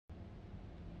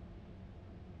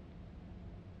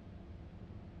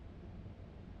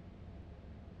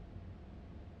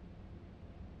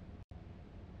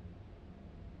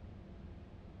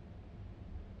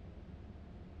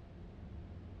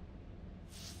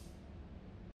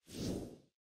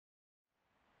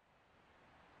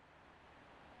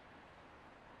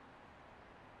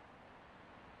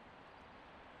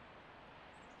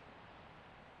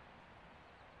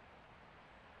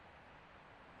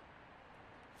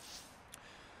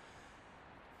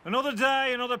Another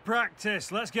day, another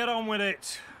practice. Let's get on with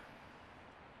it.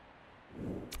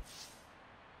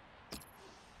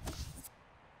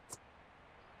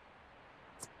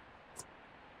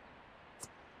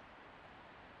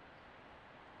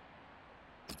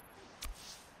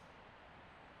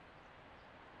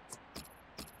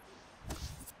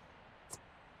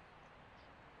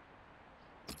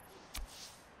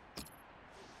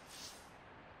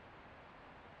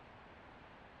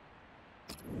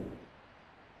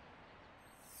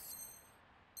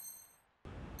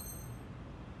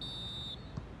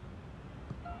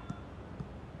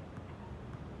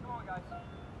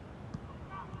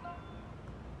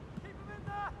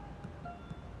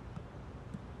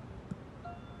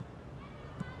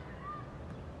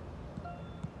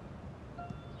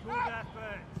 Good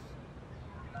effort.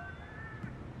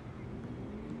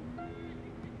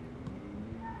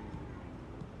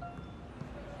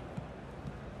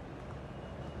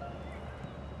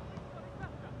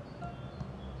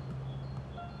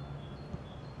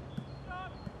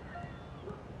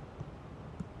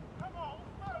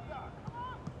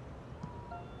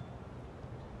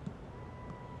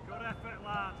 Good effort,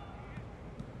 lad.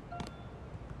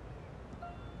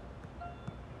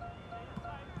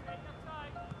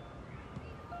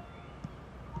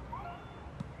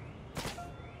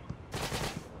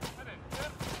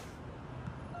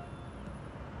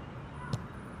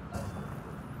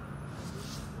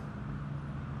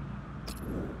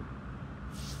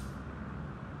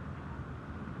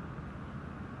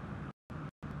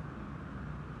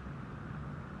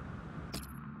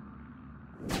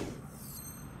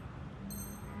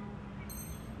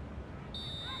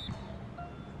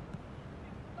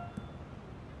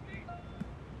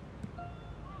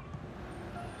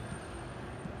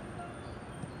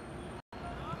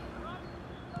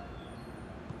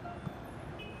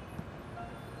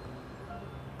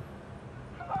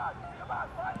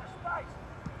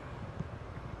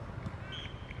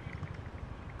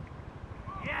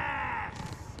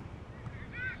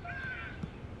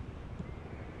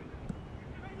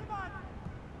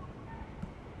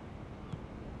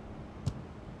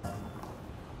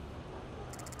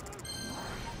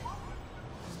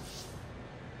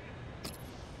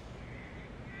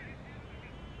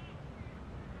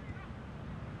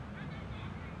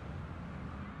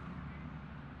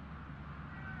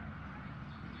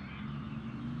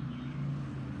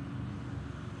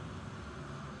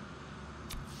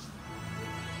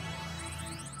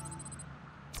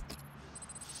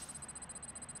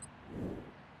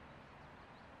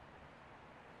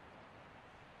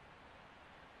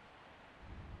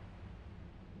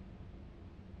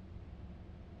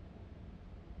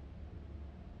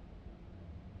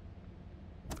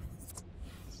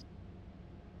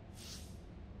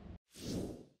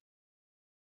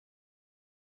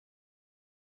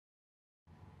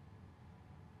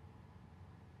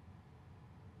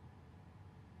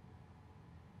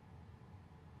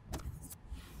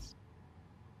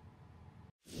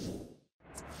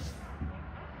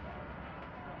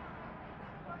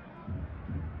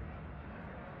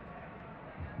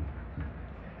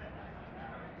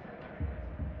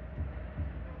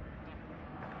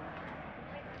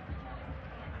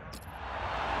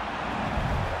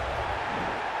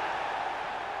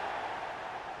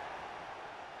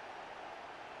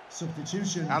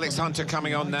 Substitution. Alex Hunter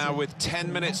coming on now with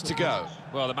 10 minutes to go.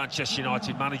 Well, the Manchester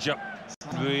United manager,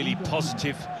 really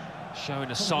positive,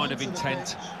 showing a sign of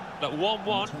intent. At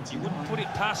 1-1, you wouldn't put it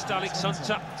past Alex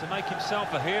Hunter to make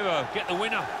himself a hero, get the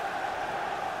winner.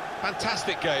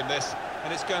 Fantastic game this,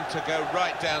 and it's going to go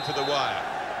right down to the wire.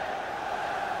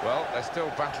 Well, they're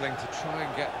still battling to try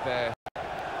and get their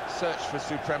search for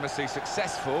supremacy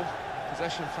successful.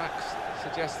 Possession facts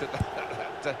suggest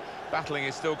that battling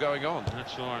is still going on.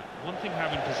 That's right. One thing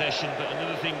having possession, but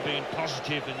another thing being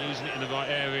positive and using it in the right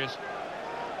areas.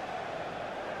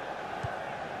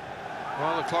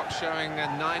 Well, the clock's showing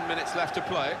 9 minutes left to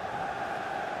play.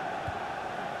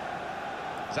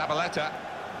 Zabaleta.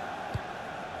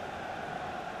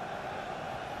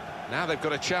 Now they've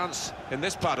got a chance in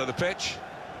this part of the pitch.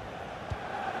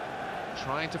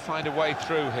 Trying to find a way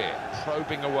through here,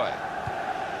 probing away.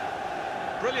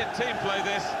 Brilliant team play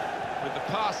this, with the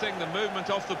passing, the movement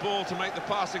off the ball to make the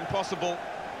passing possible.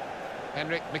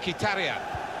 Henrik Mkhitaryan.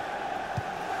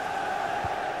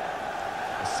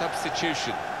 A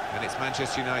substitution, and it's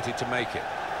Manchester United to make it.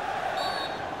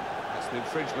 That's an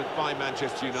infringement by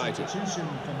Manchester United. Substitution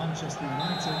for Manchester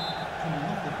United coming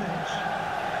off the pitch.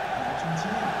 Number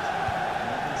 28.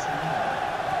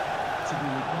 To be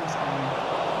replaced by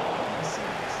number 6.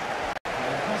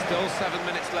 Still 7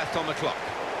 minutes left on the clock.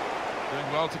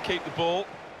 Doing well to keep the ball.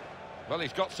 Well,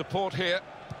 he's got support here.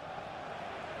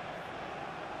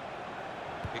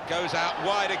 It goes out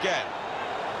wide again.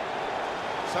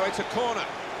 So it's a corner.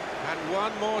 And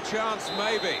one more chance,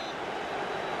 maybe.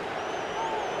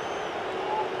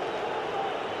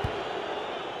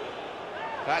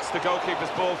 That's the goalkeeper's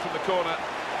ball from the corner.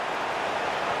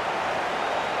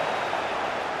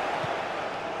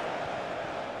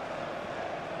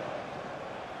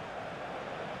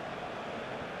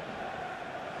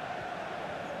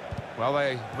 Well,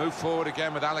 they move forward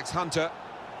again with Alex Hunter.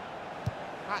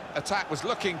 That attack was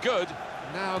looking good.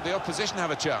 Now the opposition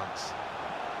have a chance.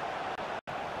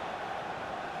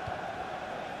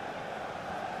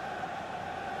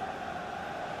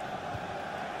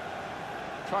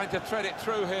 Trying to thread it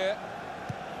through here.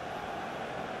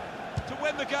 To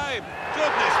win the game.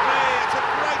 Goodness me, it's a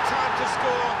great time to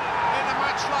score in a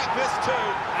match like this too.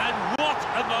 And what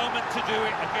a moment to do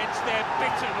it against their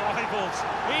bitter rivals.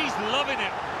 He's loving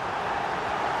it.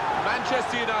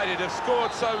 Manchester United have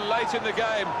scored so late in the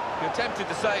game. You're tempted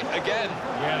to say again.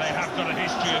 Yeah, they have got a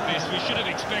history of this. We should have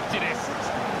expected it.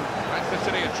 Manchester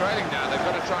City are trailing now. They've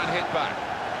got to try and hit back.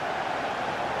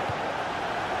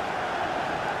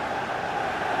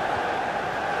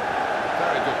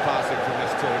 Very good passing from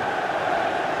this team.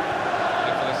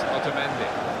 Nicholas Otamendi.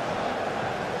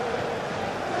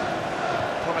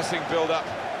 Promising build-up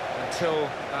until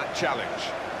that challenge.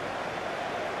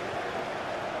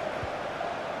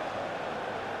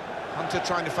 Hunter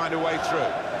trying to find a way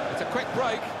through. It's a quick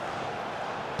break.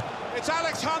 It's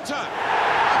Alex Hunter.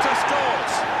 Hunter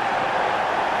scores.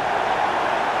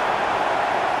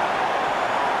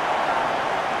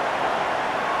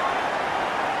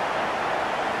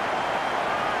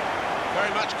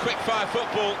 Very much quick-fire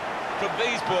football from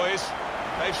these boys.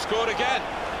 They've scored again.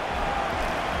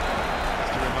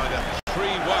 Just a reminder, 3-1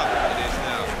 it is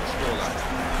now, the scoreline.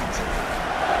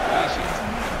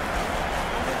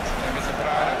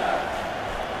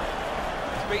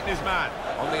 Beaten his man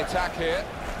on the attack here.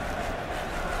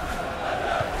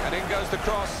 And in goes the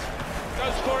cross.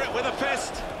 Goes for it with a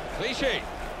fist. Clichy.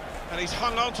 And he's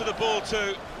hung on to the ball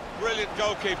too. Brilliant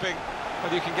goalkeeping.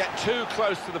 Well, you can get too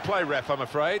close to the play, ref, I'm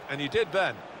afraid. And you did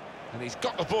then. And he's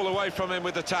got the ball away from him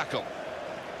with the tackle.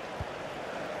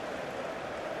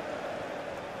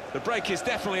 The break is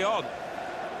definitely on.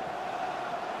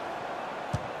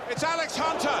 It's Alex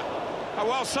Hunter. Oh,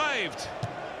 well saved.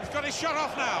 He's got his shot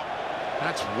off now.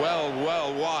 That's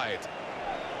well wide.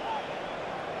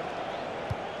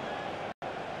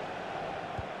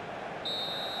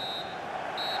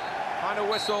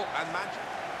 Final whistle, and Manchester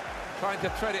trying to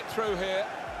thread it through here.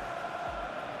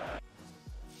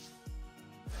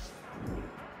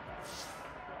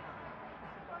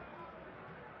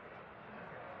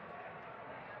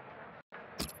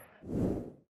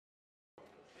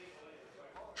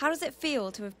 How does it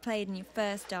feel to have played in your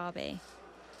first derby?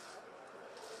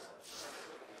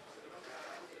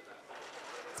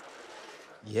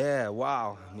 Yeah,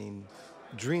 wow. I mean,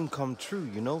 dream come true,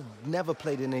 you know? Never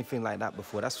played in anything like that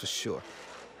before, that's for sure.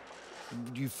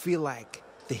 You feel like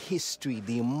the history,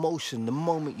 the emotion, the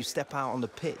moment you step out on the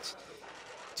pitch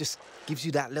just gives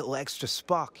you that little extra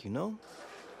spark, you know?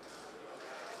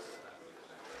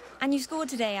 And you scored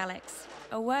today, Alex.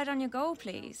 A word on your goal,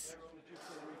 please.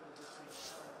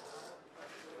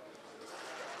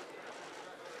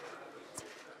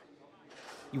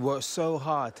 You work so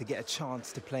hard to get a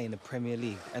chance to play in the Premier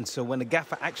League. And so when the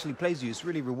gaffer actually plays you, it's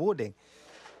really rewarding.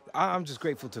 I'm just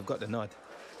grateful to have got the nod.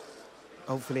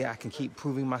 Hopefully I can keep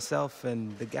proving myself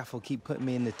and the gaffer will keep putting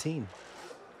me in the team.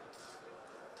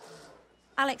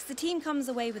 Alex, the team comes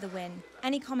away with a win.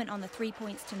 Any comment on the 3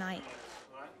 points tonight?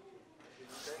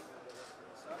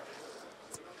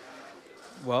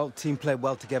 Well, team played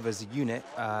well together as a unit.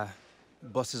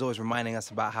 Boss is always reminding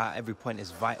us about how every point is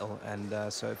vital,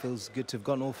 and so it feels good to have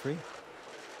gotten all three.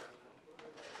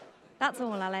 That's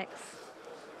all, Alex.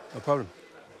 No problem.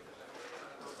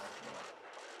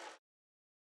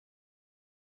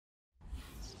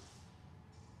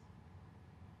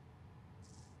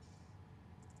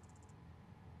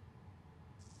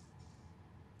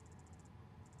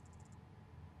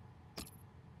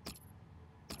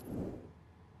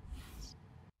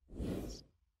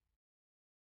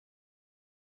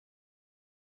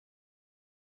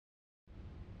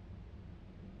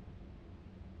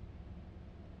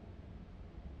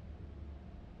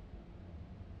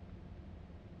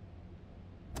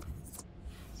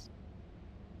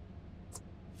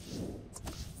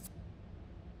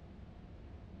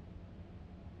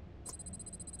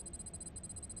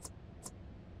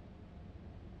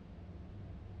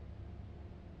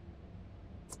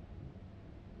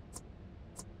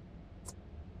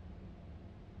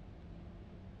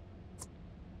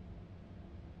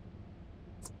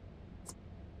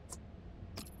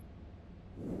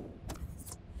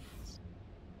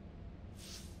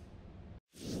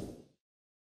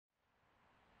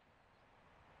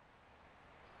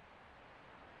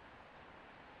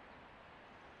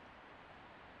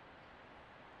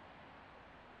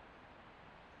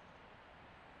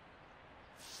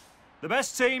 The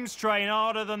best teams train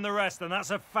harder than the rest, and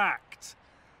that's a fact.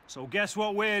 So guess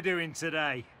what we're doing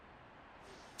today?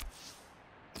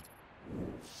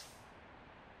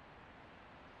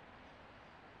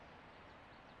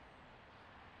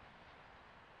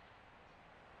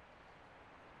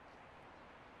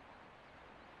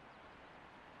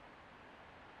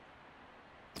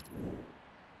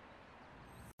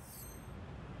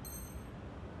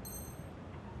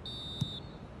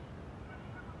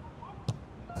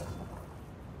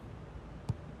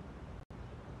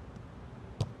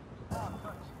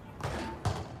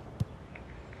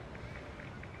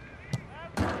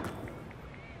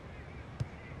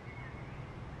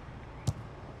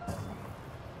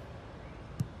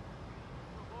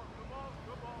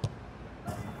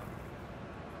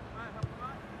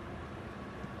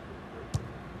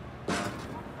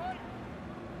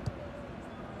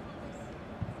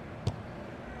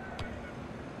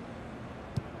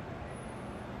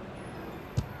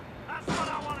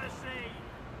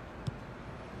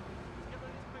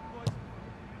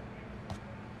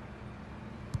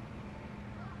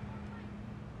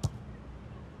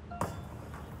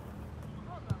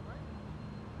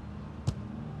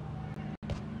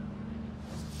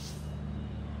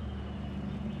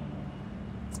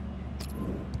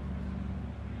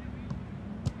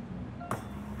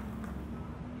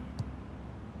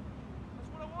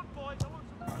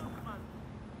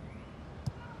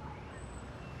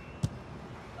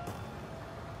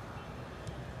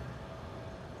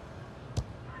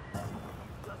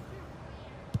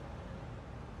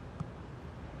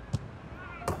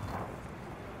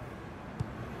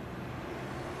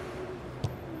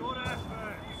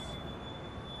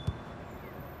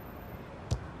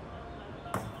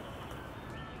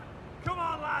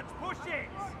 Push it!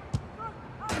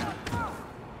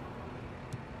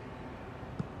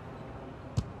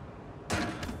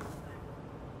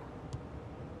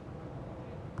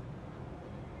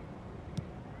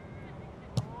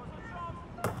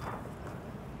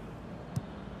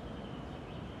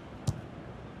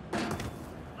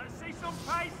 Let's see some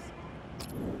pace!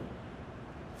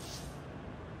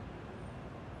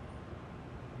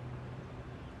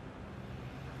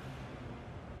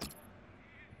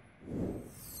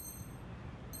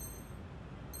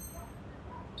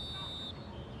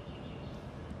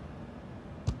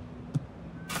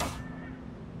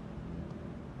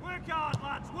 Work hard,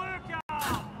 lads, work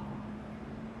hard!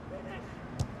 Finish!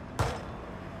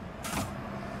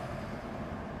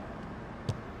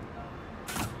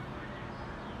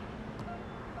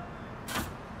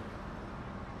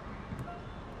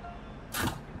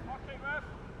 Okay, ref.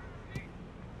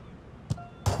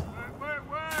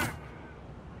 Work!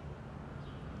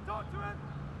 Talk to him!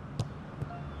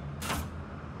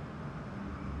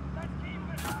 Let's keep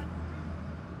it, lads!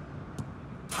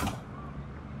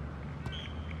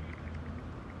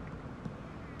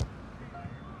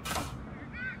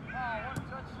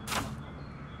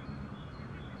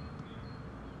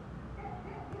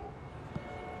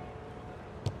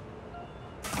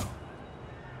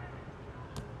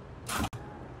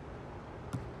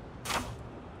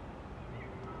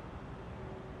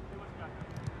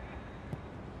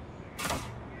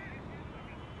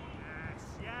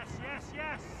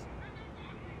 Yes!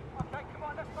 Okay, come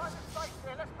on, let's find the space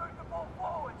here. Let's move the ball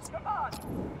forwards. Come on!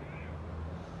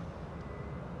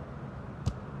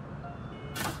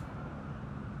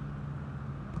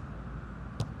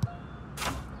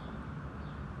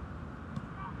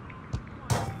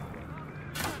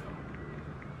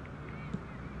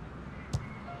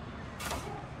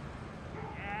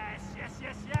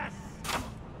 Yes!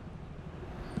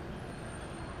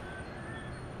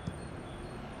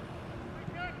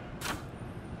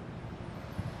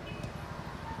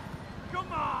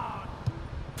 Come on!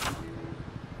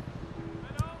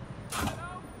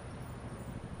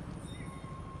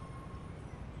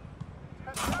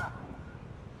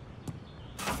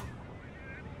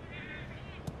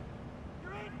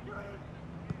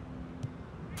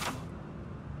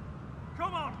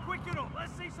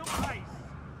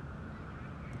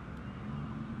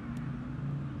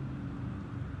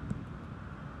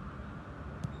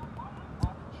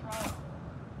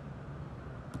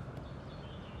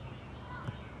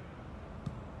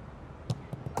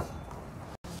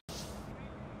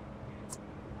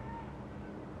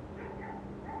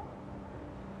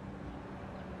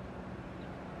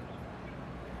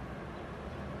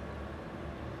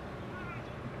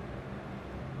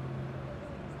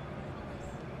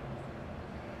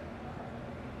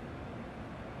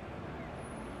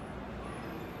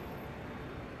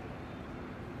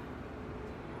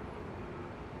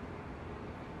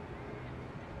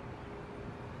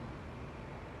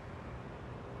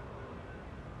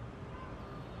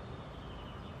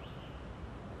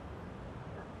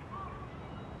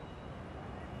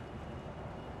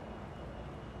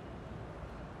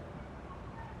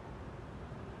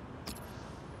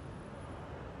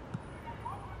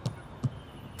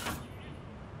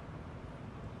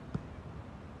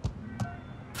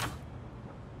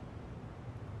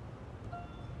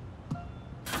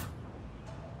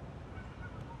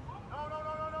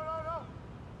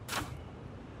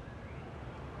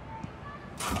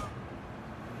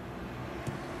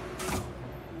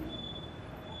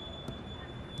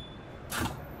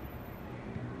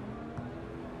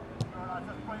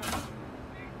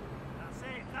 That's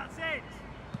it, that's it!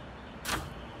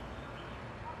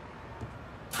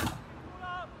 Pull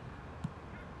up!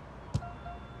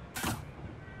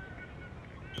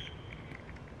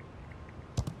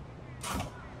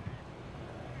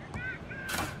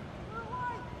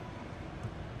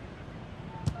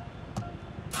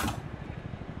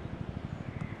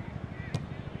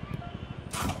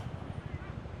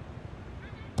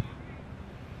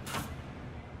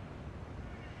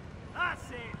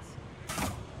 That's it!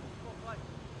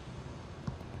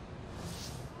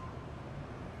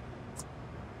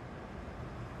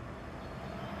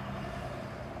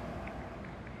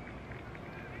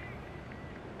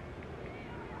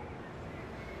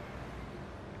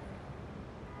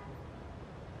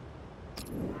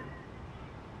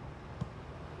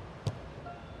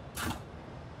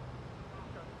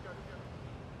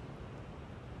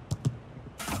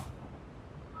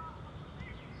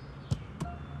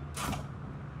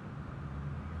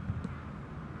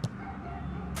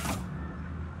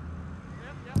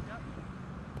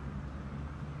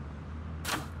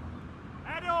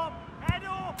 Head up! Head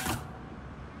up!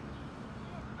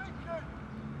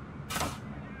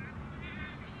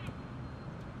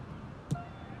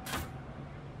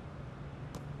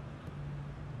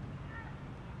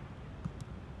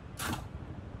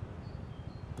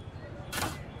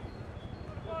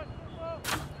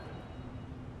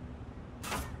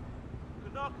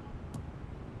 Good knock.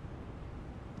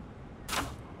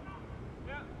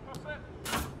 Yeah, cross it.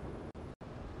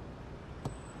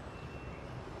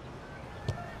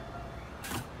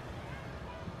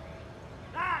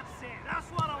 That's it! That's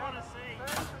what I want to see!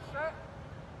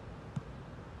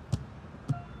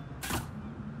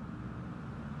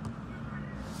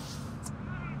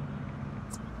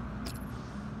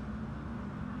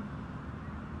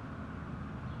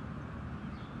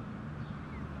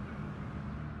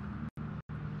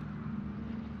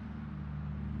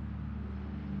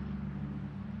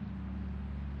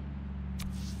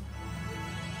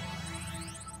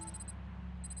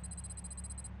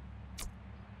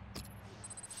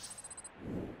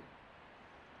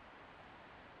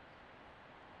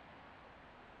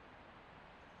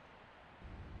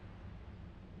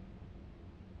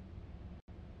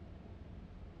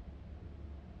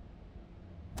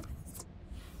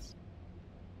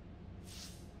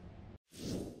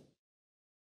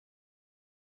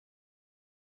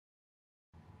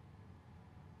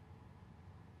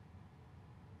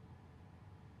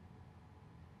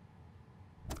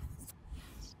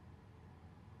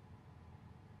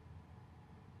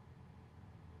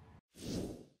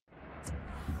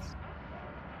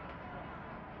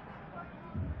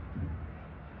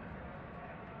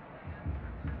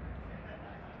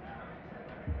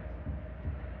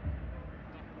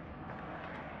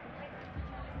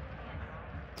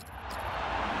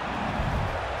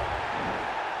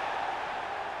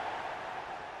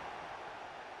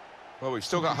 Well, we've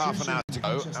still got half an hour to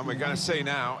go, and we're going to see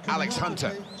now Alex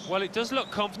Hunter. Well, it does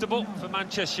look comfortable for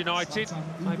Manchester United.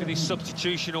 Maybe this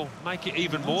substitution will make it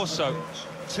even more so.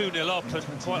 2-0 up,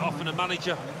 and quite often a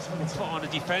manager will put on a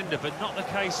defender, but not the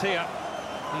case here.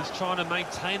 He's trying to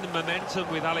maintain the momentum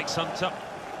with Alex Hunter.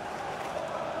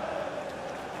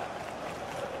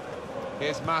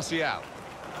 Here's Martial.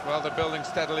 Well, they're building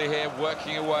steadily here,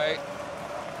 working away.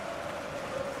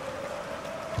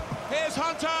 Here's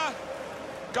Hunter!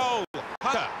 Goal!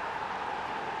 Hunter!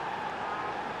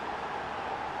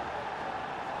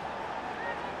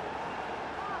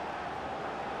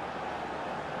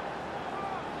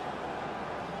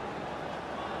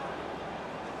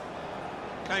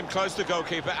 Came close to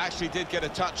goalkeeper, actually did get a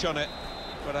touch on it,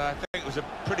 but I think it was a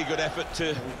pretty good effort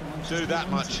to do that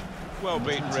much. Well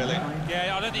beaten, really.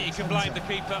 Yeah, I don't think you can blame the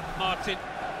keeper, Martin.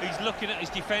 He's looking at his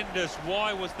defenders.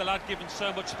 Why was the lad given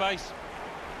so much space?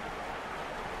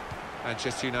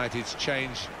 Manchester United's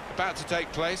change about to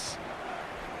take place.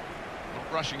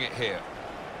 Not rushing it here.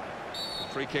 A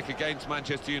free kick against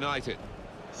Manchester United.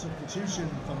 Substitution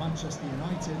for Manchester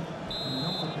United, coming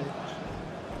off the pitch,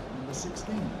 number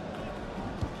 16,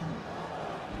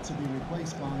 to be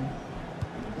replaced by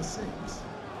number 6.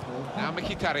 Now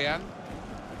Mkhitaryan.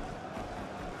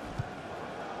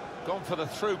 Gone for the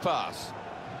through pass.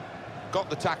 Got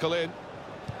the tackle in.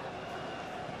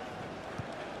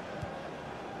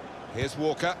 Here's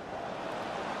Walker.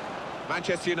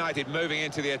 Manchester United moving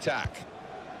into the attack.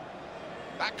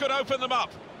 That could open them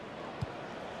up.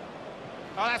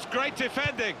 Oh, that's great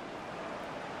defending.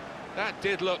 That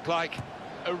did look like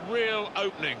a real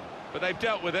opening, but they've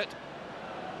dealt with it.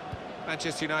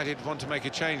 Manchester United want to make a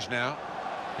change now,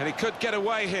 and he could get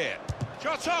away here.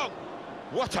 Shot on!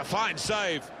 What a fine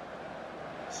save.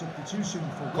 Substitution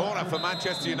for Corner for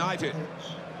Manchester United.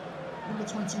 Number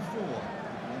 24,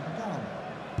 Immerse.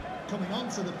 Coming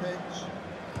onto the pitch.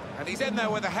 And he's in there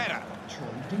with a header. Troy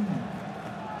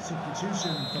Deeney.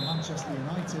 Substitution for Manchester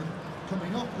United.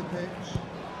 Coming off the pitch.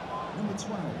 Number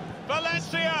 12.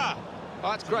 Valencia!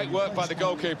 That's great work by the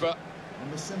goalkeeper.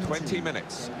 Number 17, 20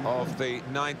 minutes of the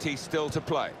 90 still to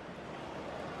play.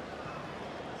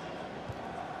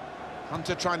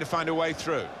 Hunter trying to find a way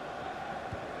through.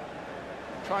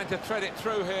 Trying to thread it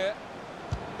through here.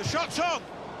 The shot's on!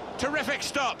 Terrific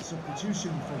stop!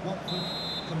 Substitution for Watford.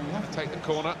 Coming off Take the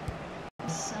corner.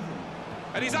 7.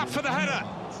 And he's up for the header.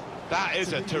 That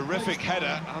is a terrific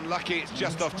header. Unlucky it's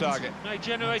just off target. They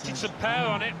generated some power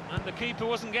on it, and the keeper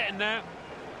wasn't getting there.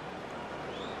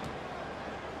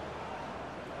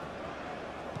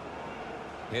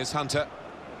 Here's Hunter.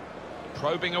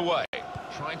 Probing away.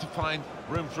 Trying to find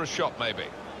room for a shot, maybe.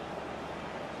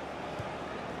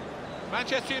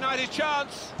 Manchester United's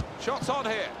chance. Shots on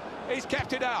here. He's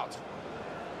kept it out.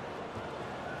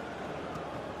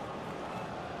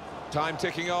 Time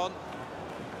ticking on.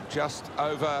 Just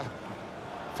over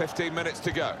 15 minutes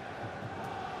to go.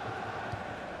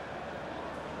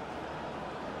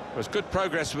 There's good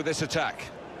progress with this attack.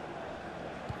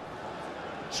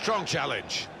 Strong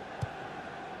challenge.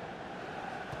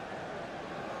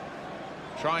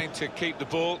 Trying to keep the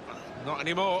ball. Not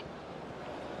anymore.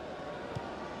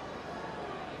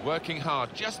 Working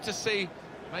hard just to see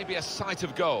maybe a sight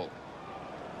of goal.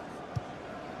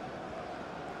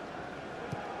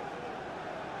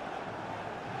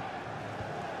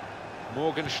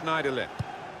 Morgan Schneiderlin.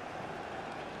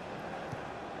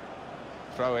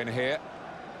 Throw in here.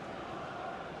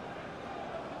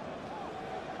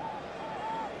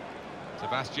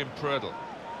 Sebastian Prödl.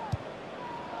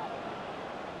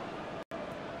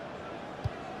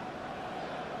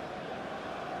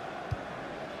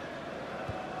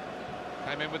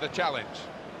 Came in with a challenge.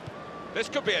 This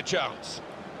could be a chance.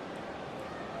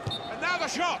 And now the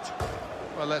shot!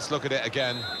 Well, let's look at it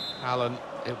again, Alan.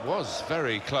 It was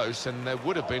very close, and there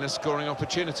would have been a scoring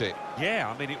opportunity.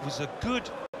 Yeah, I mean, it was a good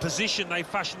position they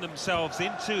fashioned themselves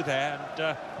into there,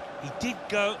 and he did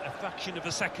go a fraction of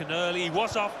a second early. He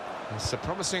was off. It's a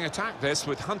promising attack, this,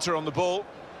 with Hunter on the ball.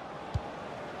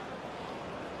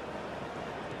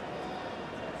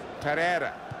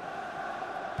 Pereira.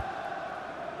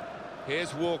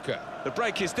 Here's Walker. The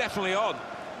break is definitely on.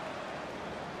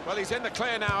 Well, he's in the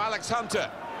clear now, Alex Hunter.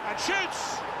 And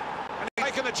shoots! And he's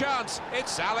taken the chance.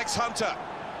 It's Alex Hunter.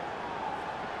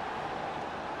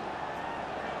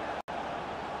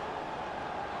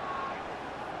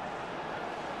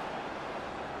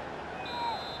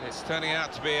 It's turning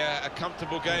out to be a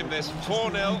comfortable game, this.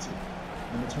 4-0.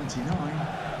 Number 29,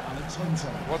 Alex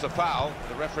Hunter. Was a foul.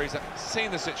 The referee's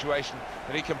seen the situation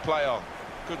that he can play on.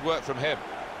 Good work from him.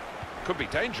 Could be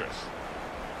dangerous.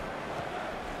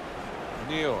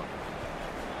 Neal.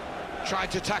 Tried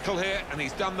to tackle here, and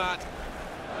he's done that.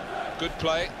 Good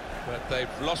play, but they've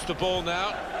lost the ball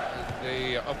now.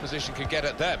 The opposition can get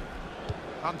at them.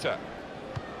 Hunter.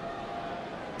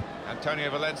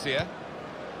 Antonio Valencia.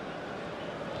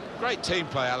 Great team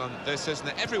play, Alan, this, isn't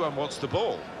it? Everyone wants the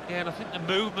ball. Yeah, and I think the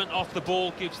movement off the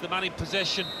ball gives the man in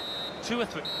possession 2 or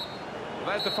 3. Well,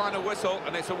 there's the final whistle,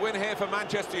 and it's a win here for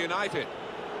Manchester United.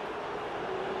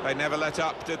 They never let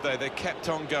up, did they? They kept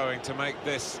on going to make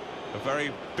this a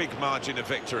very big margin of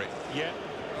victory. Yeah.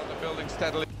 Well, they're building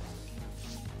steadily.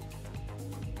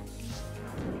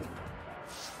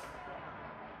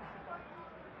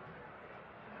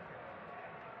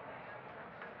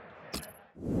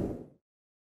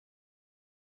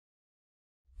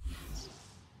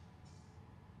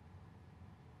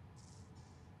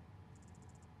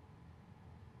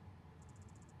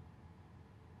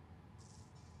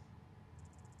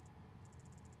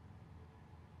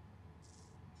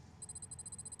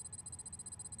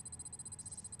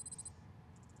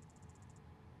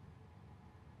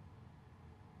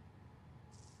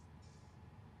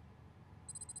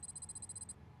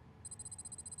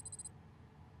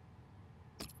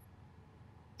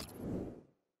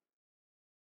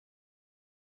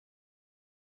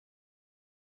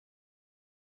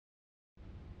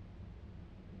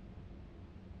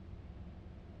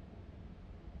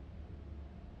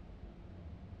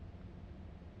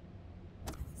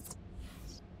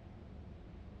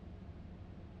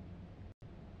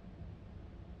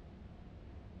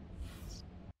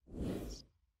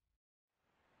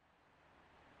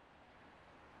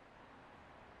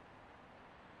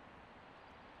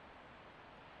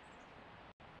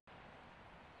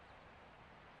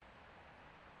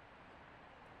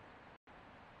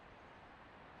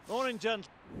 Morning, gents.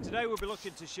 Today we'll be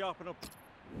looking to sharpen up.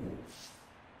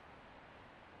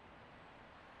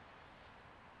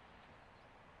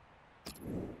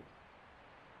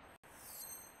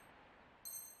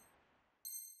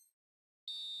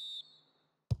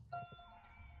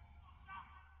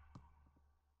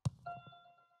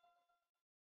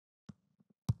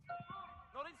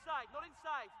 Not inside, not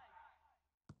inside.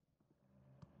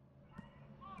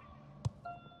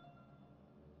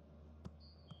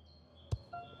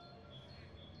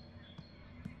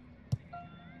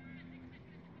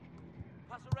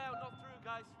 Pass around, not through,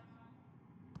 guys.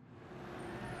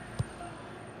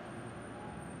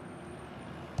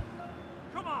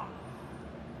 Come on!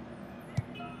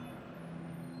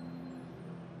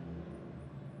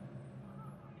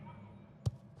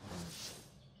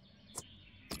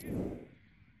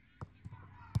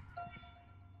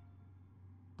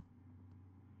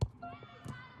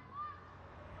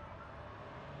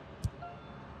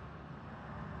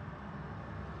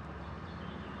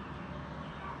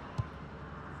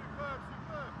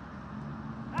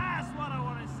 That's what I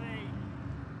want to see.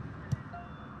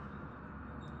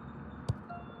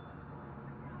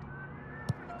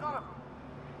 You got him.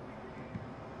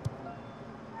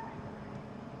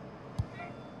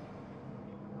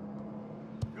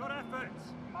 Good effort.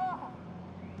 Oh.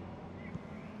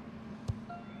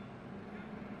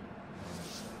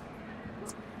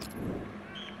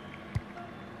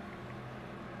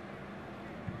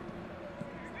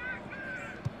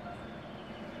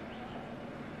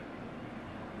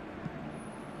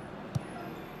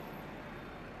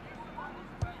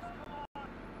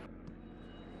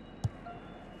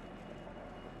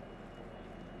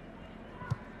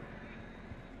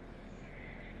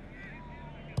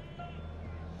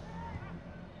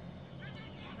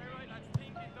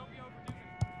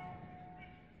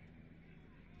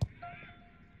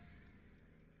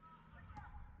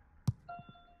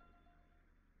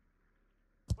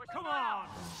 Come on!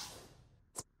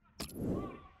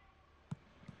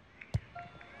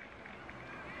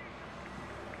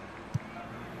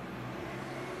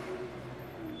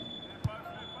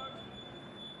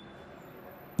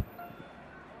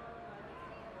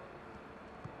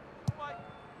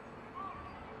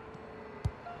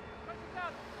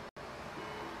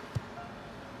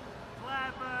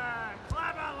 Clever!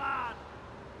 Clever, lad!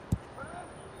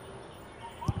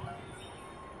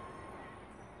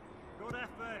 Good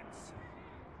efforts.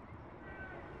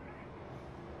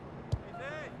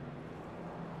 Easy.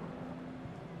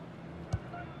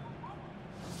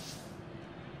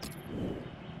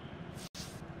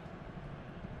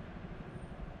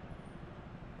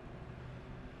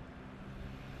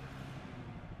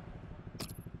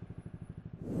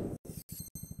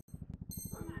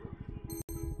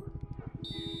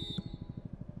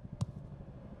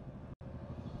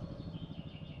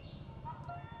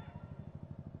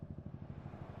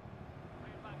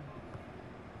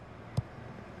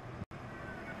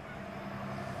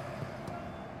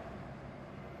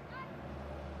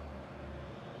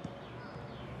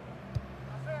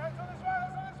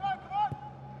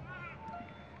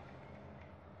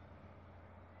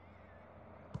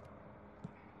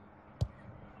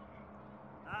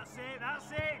 That's it,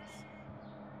 that's it!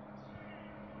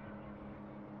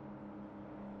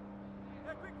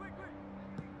 Yeah, quick, quick, quick!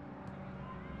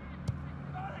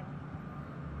 Got it!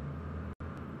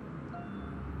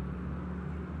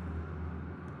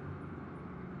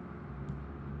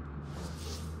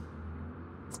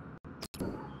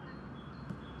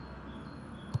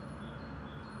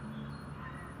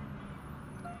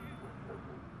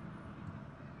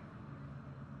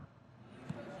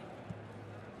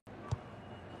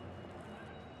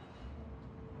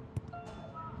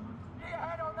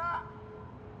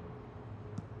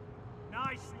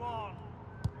 Nice one!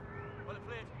 Well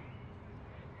played.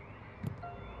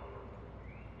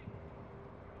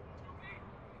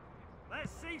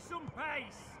 Let's see some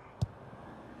pace!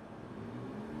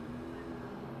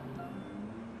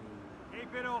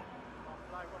 Keep it up! We'll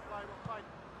play, we'll play, we'll play.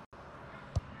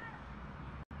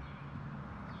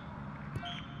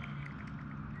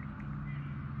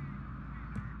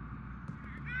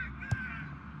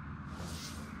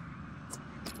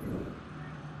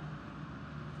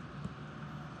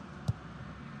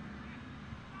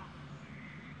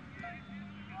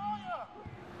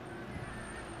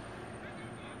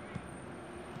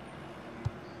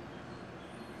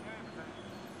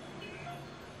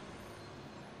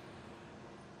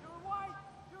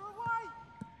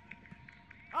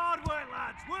 Hard work,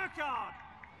 lads! Work hard!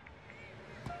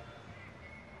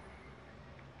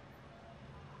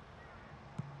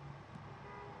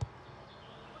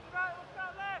 Look right, look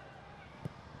right, left!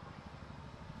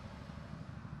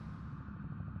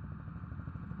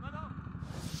 Man up!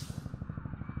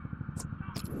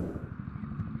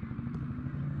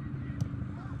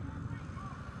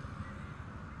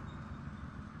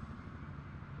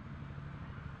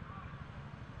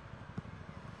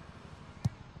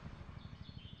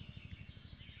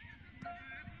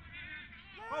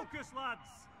 Focus, lads.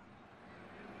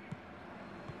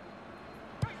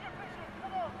 Vision,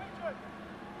 come on, vision.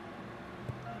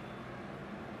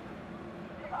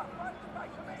 Come on, find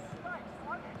space, I'm in space.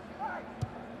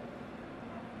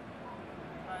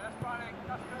 Okay, that's running,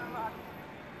 that's gonna run.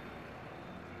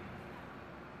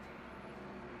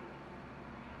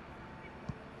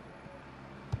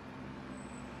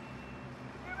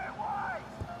 Give it wide.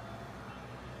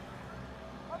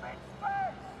 I'm in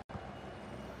space.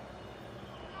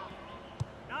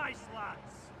 Nice,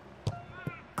 lads.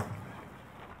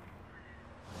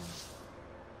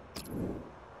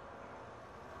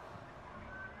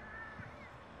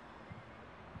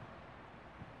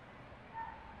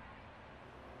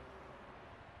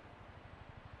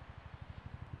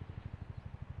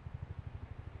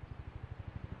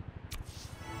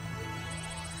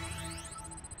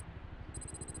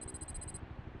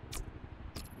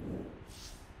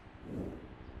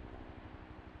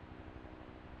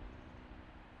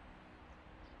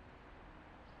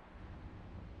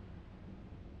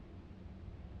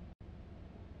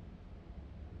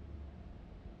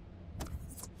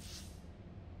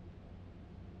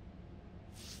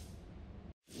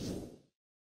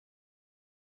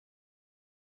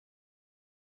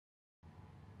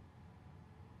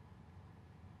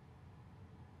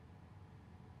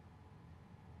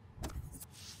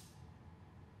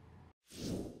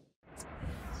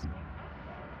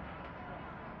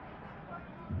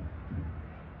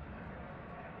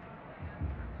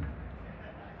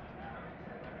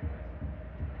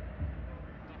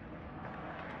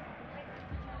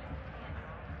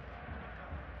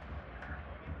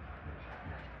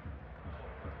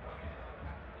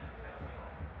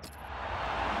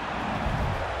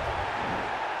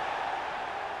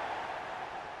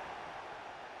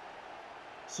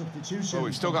 Substitution. Well,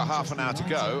 we've still got half an hour to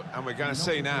go, and we're going to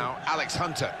see now Alex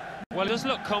Hunter. Well, it does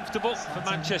look comfortable for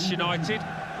Manchester United.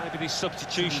 Maybe this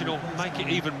substitution will make it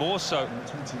even more so.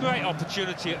 Great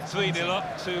opportunity at 3-0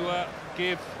 up to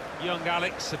give young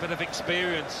Alex a bit of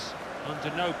experience.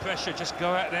 Under no pressure, just go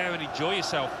out there and enjoy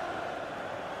yourself.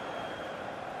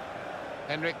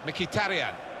 Henrik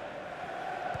Mkhitaryan.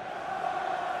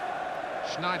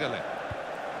 Schneiderlin.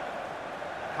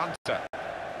 Hunter.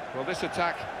 Well, this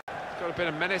attack has got a bit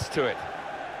of menace to it.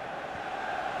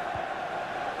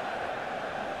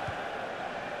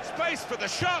 Space for the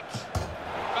shot!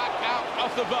 Back out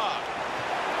off the bar.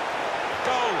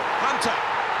 Goal, Hunter.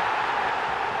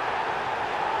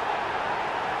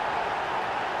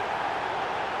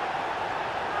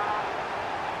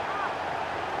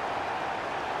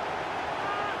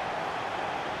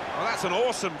 Well, that's an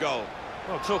awesome goal.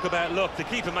 Well, talk about luck. The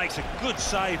keeper makes a good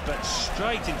save, but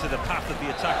straight into the path of the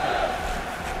attacker.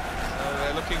 So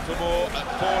they're looking for more at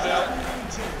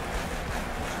 4-0.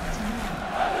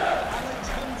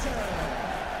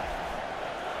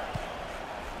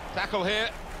 Tackle here.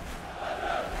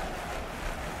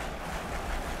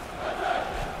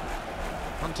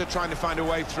 Hunter trying to find a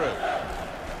way through.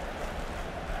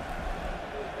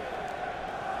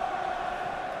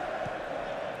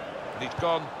 And he's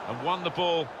gone and won the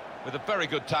ball with a very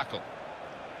good tackle.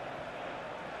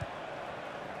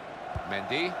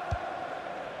 Mendy.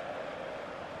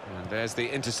 And there's the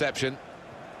interception.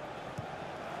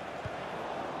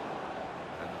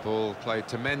 And the ball played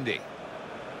to Mendy.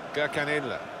 Gökhan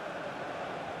Inler.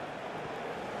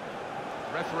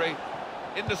 Referee,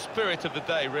 in the spirit of the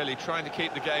day, really trying to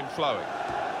keep the game flowing.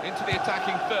 Into the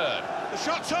attacking third. The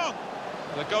shot's on!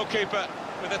 And the goalkeeper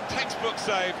with a textbook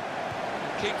save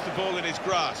keeps the ball in his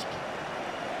grasp.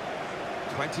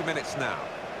 20 minutes now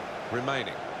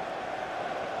remaining.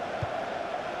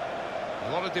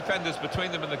 A lot of defenders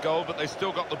between them and the goal, but they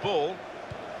still got the ball.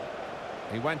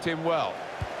 He went in well.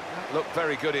 That looked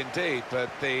very good indeed, but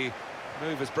the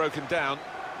move has broken down.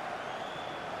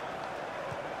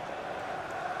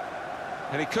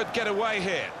 And he could get away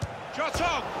here. Shot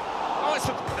on! Oh,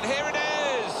 and here it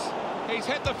is! He's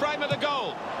hit the frame of the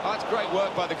goal. Oh, that's great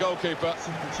work by the goalkeeper.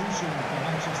 Substitution for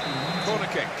Manchester United. Corner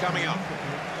kick coming up.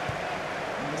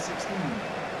 Number 16.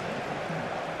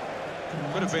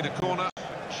 Could have been a corner.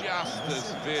 Just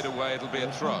as veered away, it'll be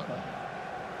a throw.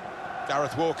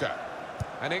 Gareth Walker.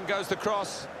 And in goes the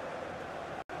cross.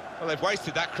 Well, they've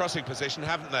wasted that crossing position,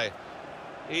 haven't they?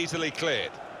 Easily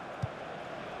cleared.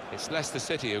 It's Leicester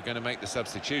City who are going to make the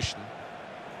substitution.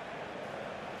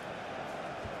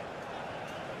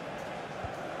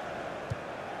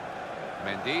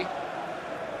 Mendy.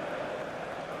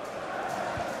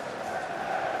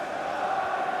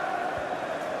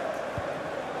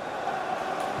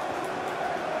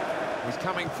 He's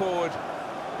coming forward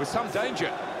with some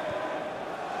danger.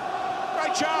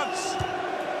 Great chance!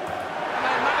 And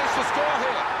they managed to score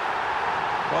here.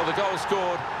 Well, the goal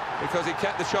scored because he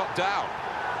kept the shot down.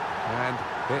 And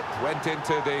it went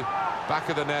into the back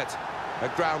of the net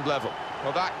at ground level.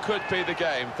 Well, that could be the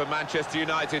game for Manchester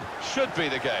United. Should be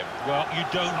the game. Well, you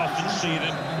don't often see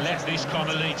them let this kind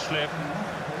of lead slip.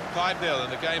 5-0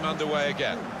 and the game underway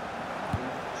again.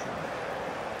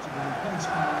 To be replaced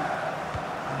by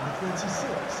number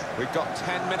 36. We've got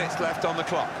 10 minutes left on the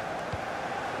clock.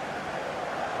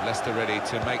 Leicester ready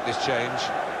to make this change.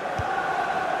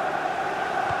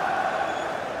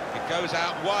 It goes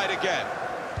out wide again.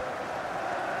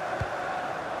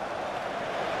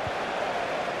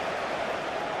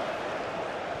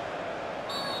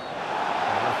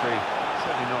 The referee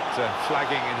certainly not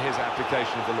flagging in his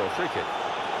application of the law. Free kick.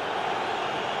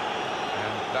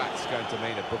 And that's going to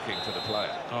mean a booking for the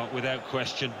player. Oh, without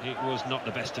question, it was not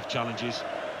the best of challenges.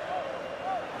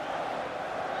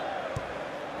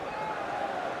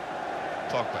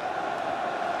 Pogba.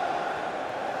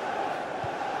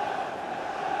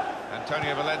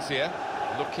 Antonio Valencia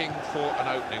looking for an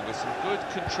opening with some good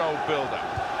controlled build-up.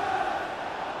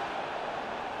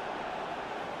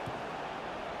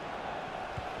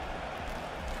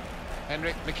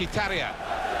 Henrik Mkhitaryan.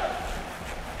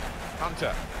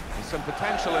 Hunter. There's some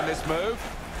potential in this move.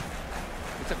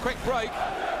 It's a quick break.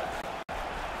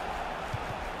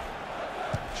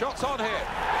 Shots on here.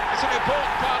 It's an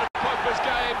important part of Pogba's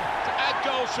game to add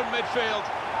goals from midfield,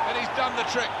 and he's done the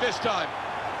trick this time.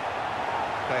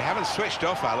 They haven't switched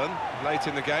off, Alan, late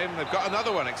in the game. They've got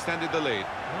another one, extended the lead.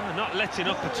 Well, not letting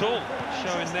up at all,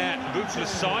 showing their ruthless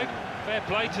side. Fair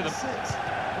play to them.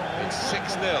 It's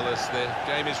 6-0 as the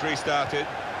game is restarted.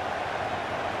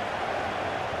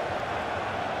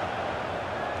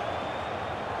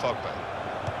 Pogba.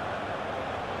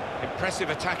 Impressive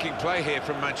attacking play here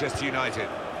from Manchester United.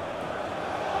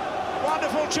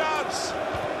 Wonderful chance!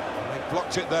 They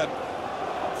blocked it then.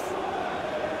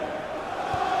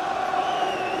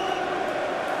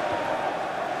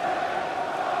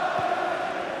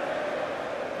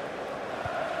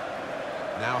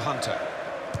 Now Hunter.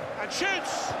 And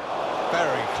shoots!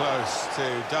 Very close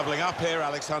to doubling up here,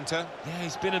 Alex Hunter. Yeah,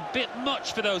 he's been a bit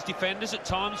much for those defenders at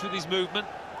times with his movement.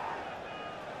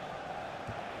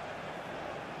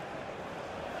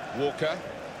 Walker.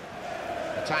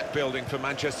 Attack building for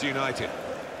Manchester United.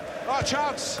 Oh,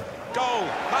 chance! Goal!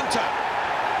 Hunter!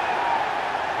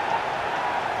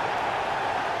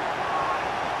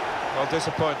 Well,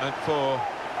 disappointment for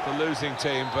the losing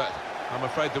team, but I'm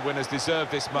afraid the winners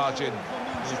deserve this margin,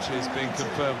 which is being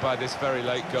confirmed by this very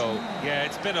late goal. Yeah,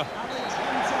 it's been a...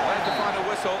 There's the final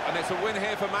whistle, and it's a win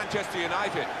here for Manchester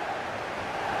United.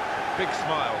 Big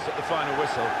smiles at the final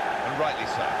whistle, and rightly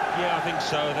so. Yeah, I think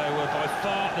so. They were by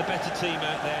far the better team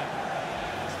out there.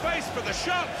 Space for the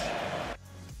shot!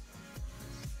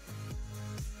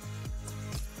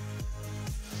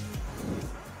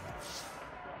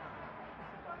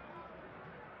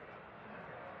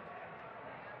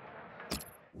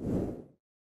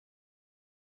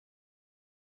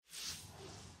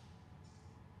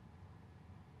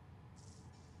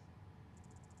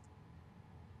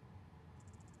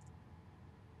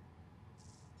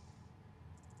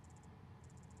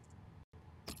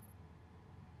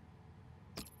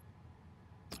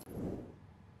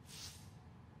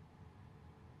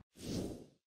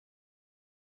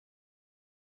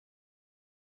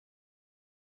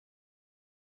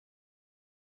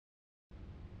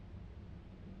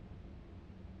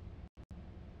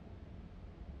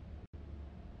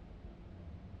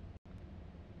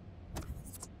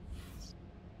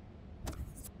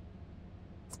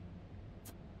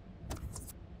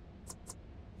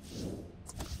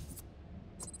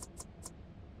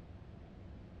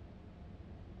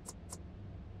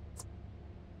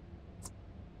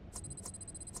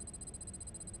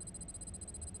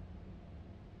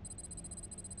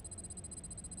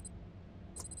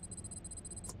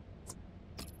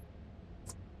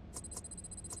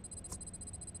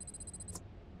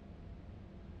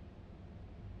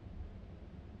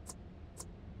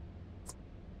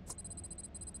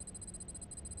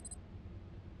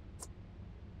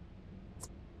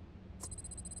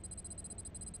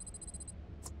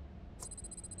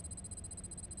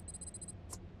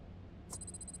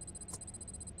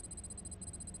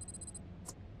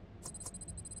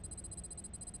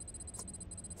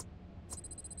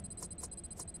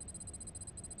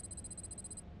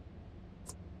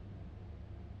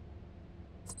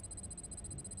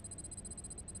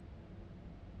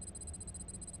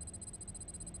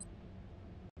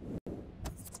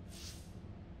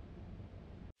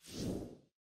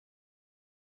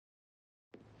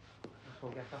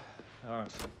 All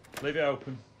right, leave it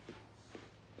open.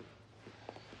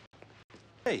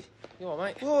 Hey. You all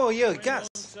right, mate? Oh, yeah, gas.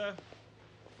 sir.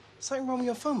 Something wrong with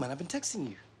your phone, man? I've been texting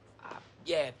you.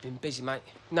 Yeah, been busy, mate.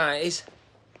 No, it is.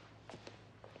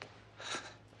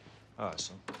 All right,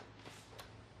 son.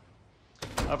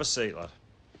 Have a seat, lad.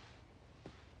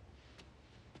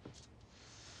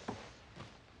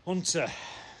 Hunter,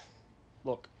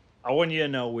 look, I want you to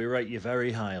know we rate you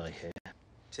very highly here.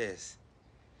 Cheers.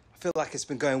 I feel like it's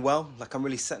been going well, like I'm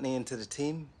really settling into the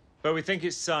team. But we think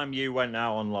it's time you went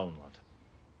out on loan, lad.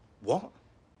 What?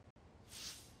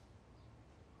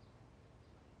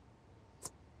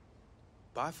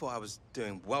 But I thought I was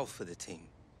doing well for the team.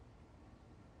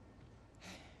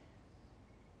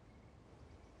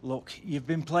 Look, you've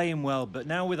been playing well, but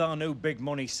now with our new big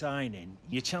money signing,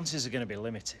 your chances are going to be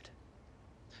limited.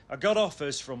 I got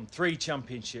offers from 3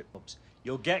 championship clubs.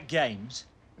 You'll get games,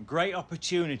 a great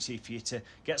opportunity for you to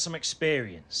get some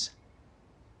experience.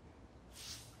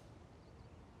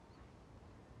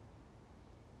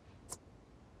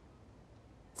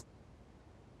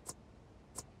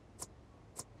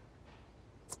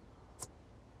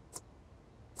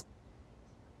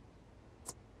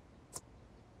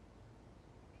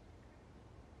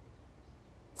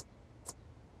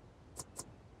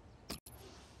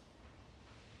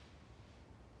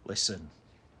 Listen,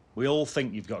 we all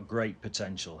think you've got great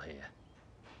potential here,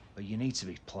 but you need to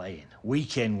be playing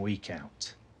week in, week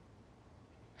out.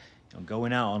 And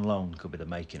going out on loan could be the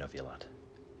making of you, lad.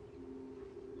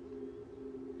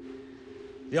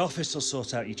 The office will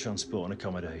sort out your transport and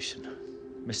accommodation.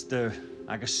 Mr.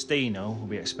 Agostino will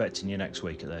be expecting you next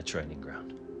week at their training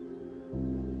ground.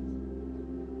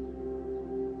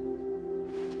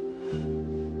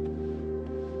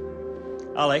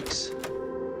 Alex.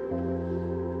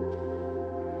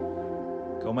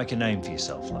 Go make a name for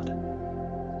yourself, lad.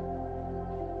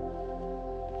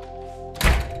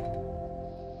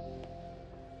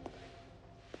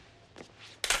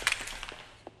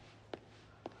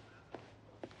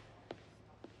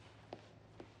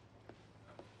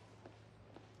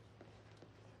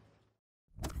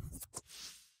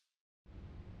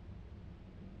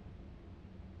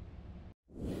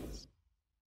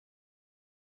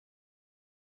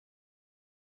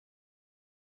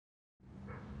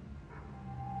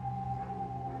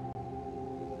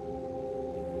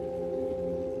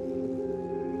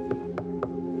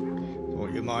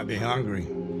 You might be hungry.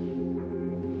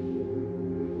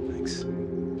 Thanks.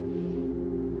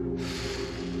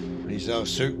 These old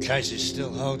suitcases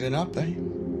still holding up, eh?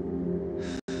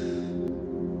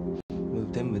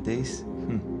 Moved in with these.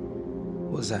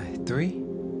 What was that, 3?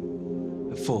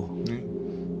 4?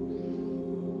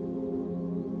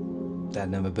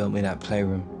 Dad never built me that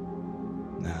playroom.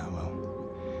 Nah, well,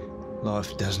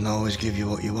 life doesn't always give you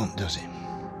what you want, does it?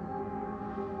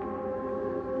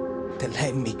 They're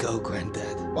letting me go,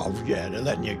 Granddad. Well, yeah, they're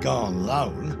letting you go on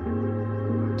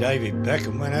loan. David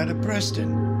Beckham went out of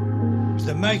Preston. It was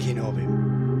the making of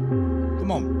him.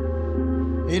 Come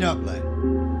on, eat up, lad.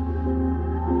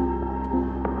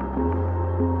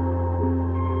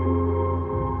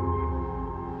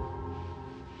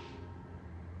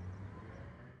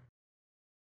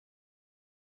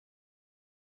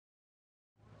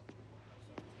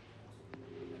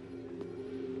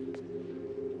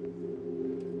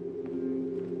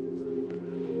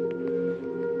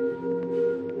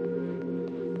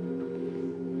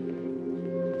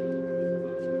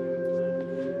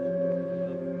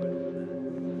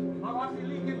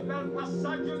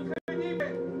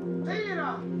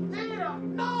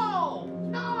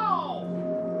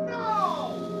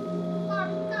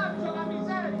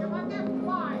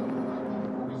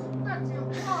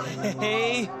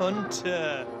 Hey,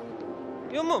 Hunter.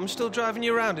 Your mum's still driving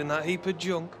you around in that heap of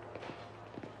junk?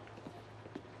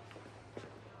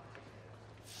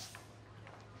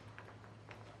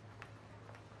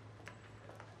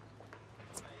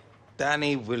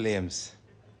 Danny Williams.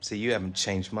 So you haven't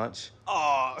changed much.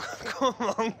 Oh,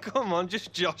 come on,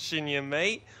 just joshing you,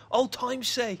 mate. Old time's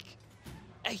sake.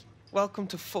 Hey, welcome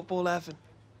to football heaven.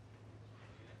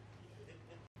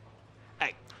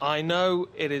 Hey, I know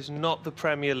it is not the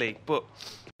Premier League, but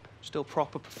still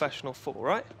proper professional football,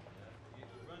 right?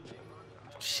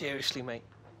 Seriously, mate.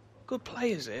 Good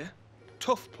players here.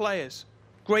 Tough players.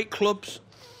 Great clubs.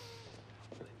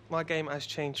 My game has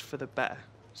changed for the better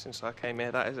since I came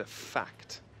here. That is a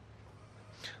fact.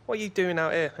 What are you doing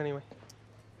out here, anyway?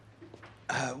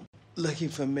 Looking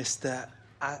for Mr.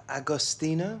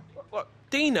 Agostino? What?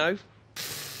 Dino?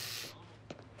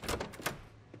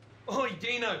 Oi,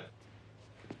 Dino!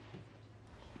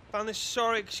 Found this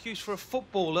sorry excuse for a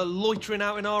footballer loitering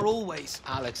out in our hallways.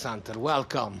 Alexander,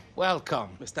 welcome, welcome.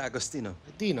 Mr. Agostino.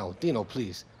 Dino,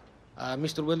 please.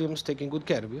 Mr. Williams taking good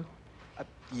care of you?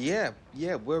 Yeah,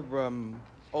 we're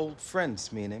Old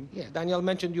friends, me and him? Yeah, Daniel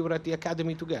mentioned you were at the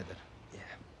academy together. Yeah.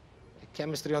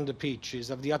 Chemistry on the pitch is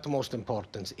of the utmost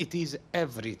importance. It is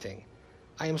everything.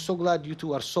 I am so glad you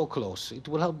two are so close. It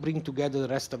will help bring together the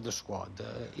rest of the squad.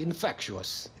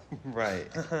 Infectious. Right.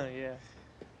 Yeah.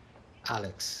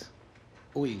 Alex,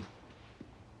 we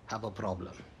have a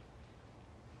problem.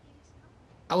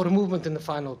 Our movement in the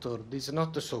final third is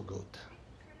not so good,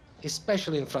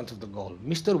 especially in front of the goal.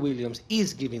 Mr. Williams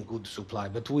is giving good supply,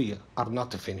 but we are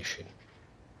not finishing.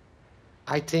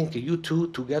 I think you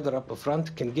two together up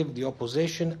front can give the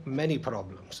opposition many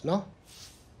problems, no?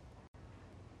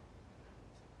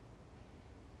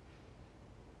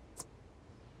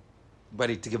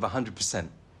 Ready to give 100%.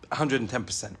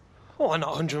 110%. Why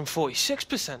not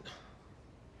 146%?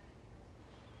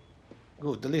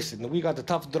 Good. Listen, we got a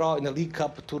tough draw in the League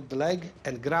Cup toward the leg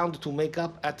and ground to make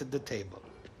up at the table.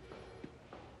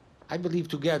 I believe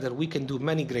together we can do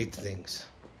many great things.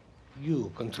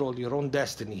 You control your own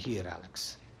destiny here,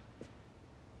 Alex.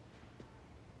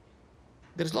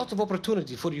 There's lots of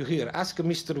opportunity for you here. Ask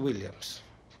Mr. Williams.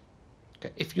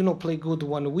 Okay. If you don't play good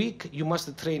 1 week, you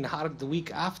must train hard the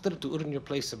week after to earn your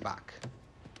place back.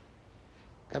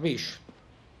 Capish?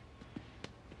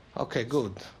 Okay,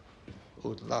 good.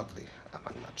 Good, lovely.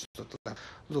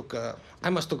 Look, I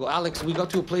must go. Alex, we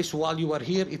got you a place while you are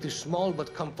here. It is small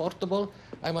but comfortable.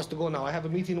 I must go now. I have a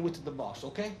meeting with the boss,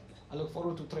 okay? I look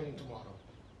forward to training tomorrow.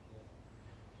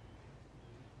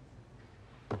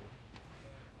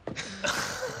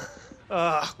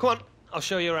 Come on, I'll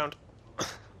show you around.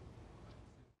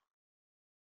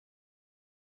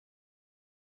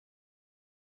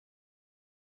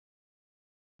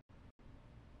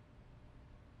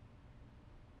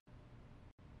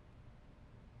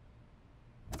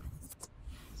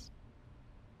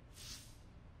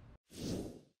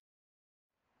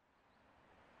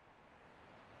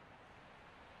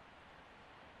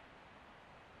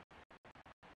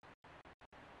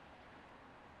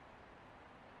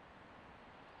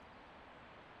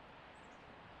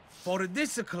 For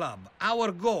this club,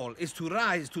 our goal is to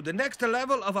rise to the next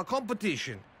level of a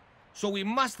competition. So we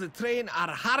must train our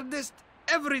hardest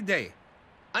every day.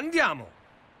 Andiamo!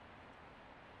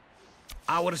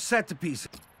 Our set piece.